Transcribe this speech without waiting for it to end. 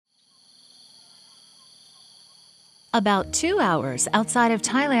About 2 hours outside of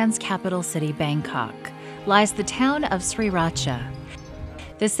Thailand's capital city, Bangkok, lies the town of Sriracha.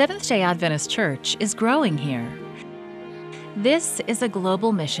 The Seventh-day Adventist Church is growing here. This is a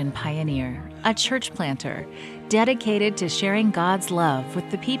global mission pioneer, a church planter, dedicated to sharing God's love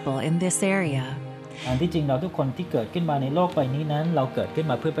with the people in this area. ที่จริงเราทุกคนที่เกิดขึ้นมาในโลกใบนี้นั้นเราเกิดขึ้น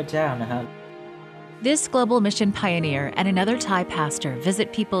มาเพื่อพระเจ้านะครับ This global mission pioneer and another Thai pastor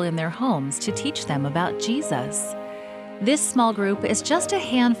visit people in their homes to teach them about Jesus. This small group is just a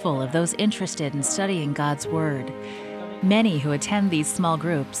handful of those interested in studying God's Word. Many who attend these small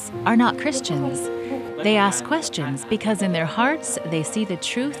groups are not Christians. They ask questions because in their hearts they see the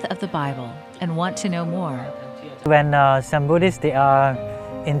truth of the Bible and want to know more. When some Buddhists they are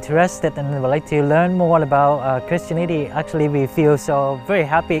interested and would like to learn more about Christianity, actually we feel so very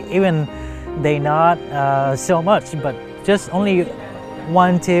happy. Even they not so much, but just only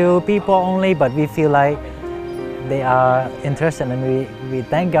 1-2 people only, but we feel like they are interested and we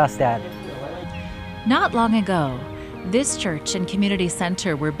thank God that. Not long ago, this church and community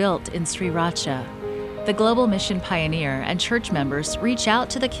center were built in Sriracha. The global mission pioneer and church members reach out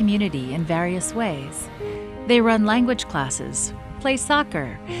to the community in various ways. They run language classes, play soccer,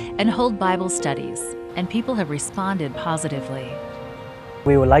 and hold Bible studies, and people have responded positively.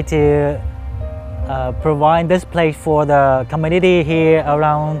 We would like to provide this place for the community here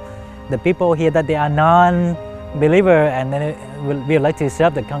around the people here that they are non-believer, and then we would like to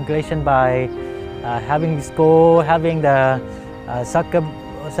serve the congregation by having school, having the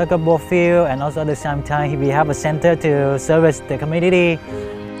soccer ball field, and also at the same time we have a center to service the community.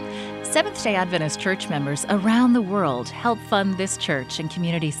 Seventh-day Adventist church members around the world help fund this church and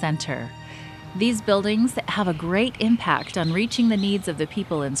community center. These buildings have a great impact on reaching the needs of the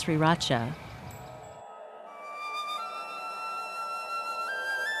people in Sriracha.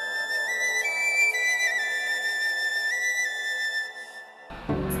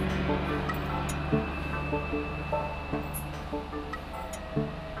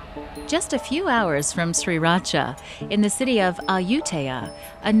 Just a few hours from Sriracha, in the city of Ayutthaya,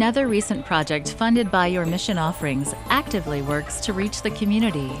 another recent project funded by Your Mission Offerings actively works to reach the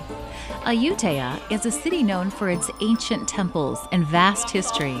community. Ayutthaya is a city known for its ancient temples and vast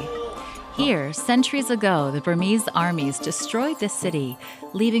history. Here, centuries ago, the Burmese armies destroyed this city,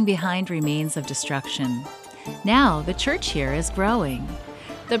 leaving behind remains of destruction. Now, the church here is growing.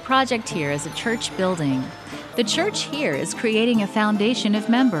 The project here is a church building. The church here is creating a foundation of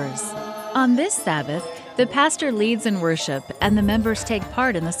members. On this Sabbath, the pastor leads in worship and the members take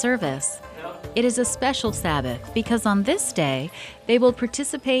part in the service. It is a special Sabbath because on this day, they will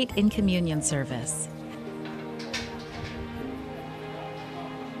participate in communion service.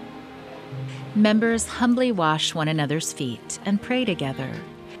 Members humbly wash one another's feet and pray together.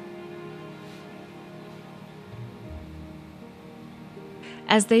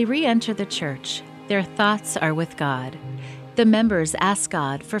 As they re-enter the church, their thoughts are with God. The members ask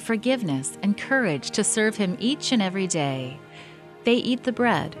God for forgiveness and courage to serve Him each and every day. They eat the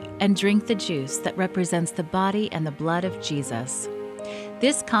bread and drink the juice that represents the body and the blood of Jesus.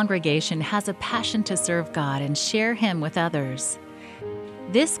 This congregation has a passion to serve God and share Him with others.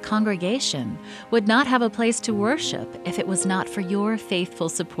 This congregation would not have a place to worship if it was not for your faithful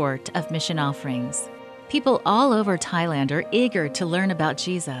support of mission offerings. People all over Thailand are eager to learn about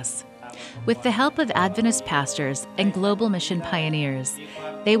Jesus. With the help of Adventist pastors and global mission pioneers,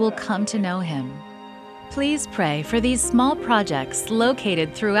 they will come to know Him. Please pray for these small projects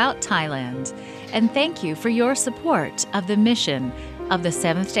located throughout Thailand, and thank you for your support of the mission of the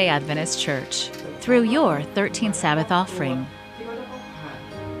Seventh-day Adventist Church through your 13th Sabbath offering.